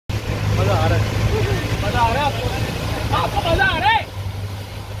आ रहा है, मजा आ रहा है आपको, मजा आ रहा है,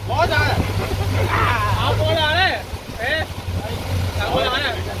 बहुत आ रहा है आपको, मजा आ रहा है, आपको मजा आ रहा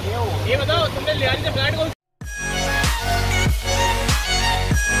है। ये बताओ तुमने लिया नहीं फ्लाइट को?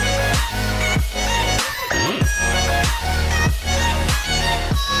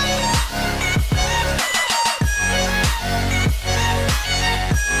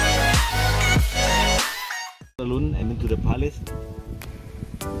 Saloon and into the palace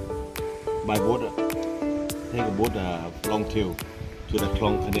by boat. Take a boat long tail to the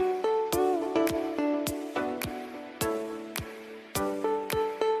khlong.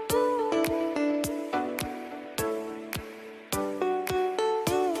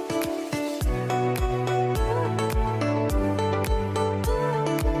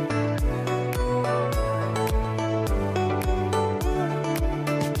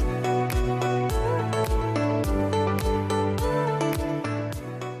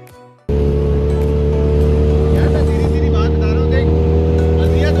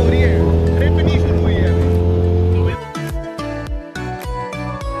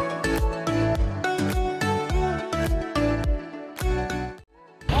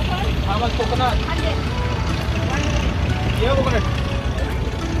 Coconut. Yeah, coconut.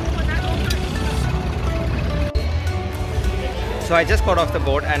 So I just got off the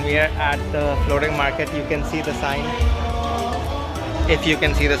boat and we are at the floating market. You can see the sign, if you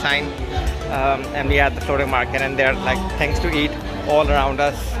can see the sign, and we are at the floating market and there are like things to eat all around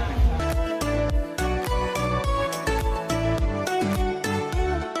us.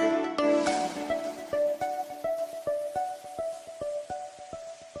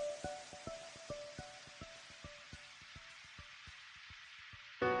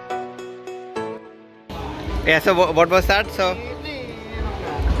 Yeah, so what was that? So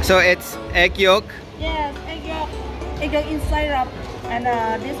it's egg yolk? Yes, egg yolk. Egg yolk in syrup. And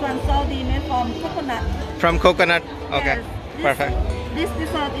this one salty made from coconut. From coconut? Okay, yes. Perfect. This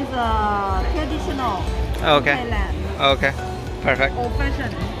dessert is traditional okay. in Thailand. Okay, perfect. Old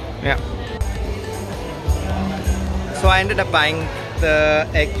fashioned. Yeah. So I ended up buying the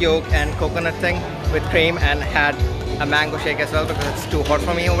egg yolk and coconut thing with cream and had a mango shake as well because it's too hot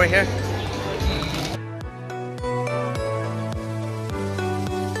for me over here.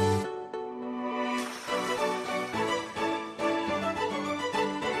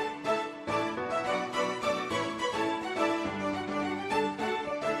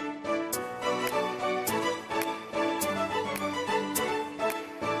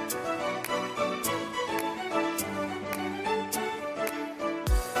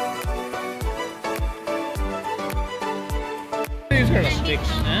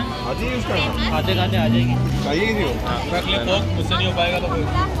 Sticks, हैं? आधी use करना, आधे खाते आ जाएगी। चाहिए ही नहीं हो। रख ले फोक, मुझसे नहीं हो पाएगा तो फिर।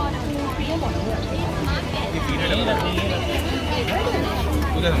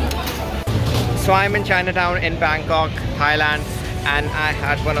 So I'm in Chinatown in Bangkok, Thailand, and I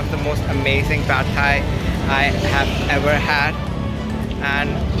had one of the most amazing pad thai I have ever had, and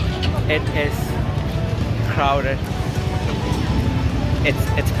it is crowded.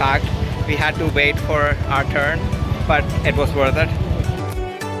 It's packed. We had to wait for our turn, but it was worth it.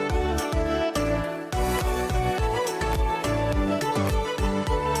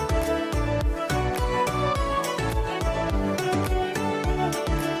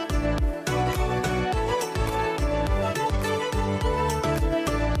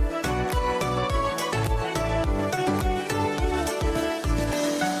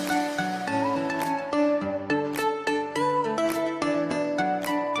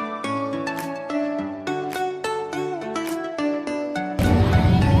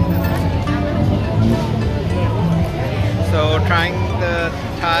 So trying the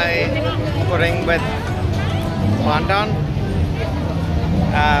Thai pudding with wonton,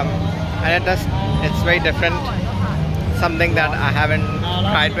 and it's very different, something that I haven't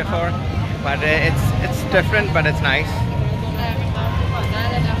tried before, but it's different, but it's nice.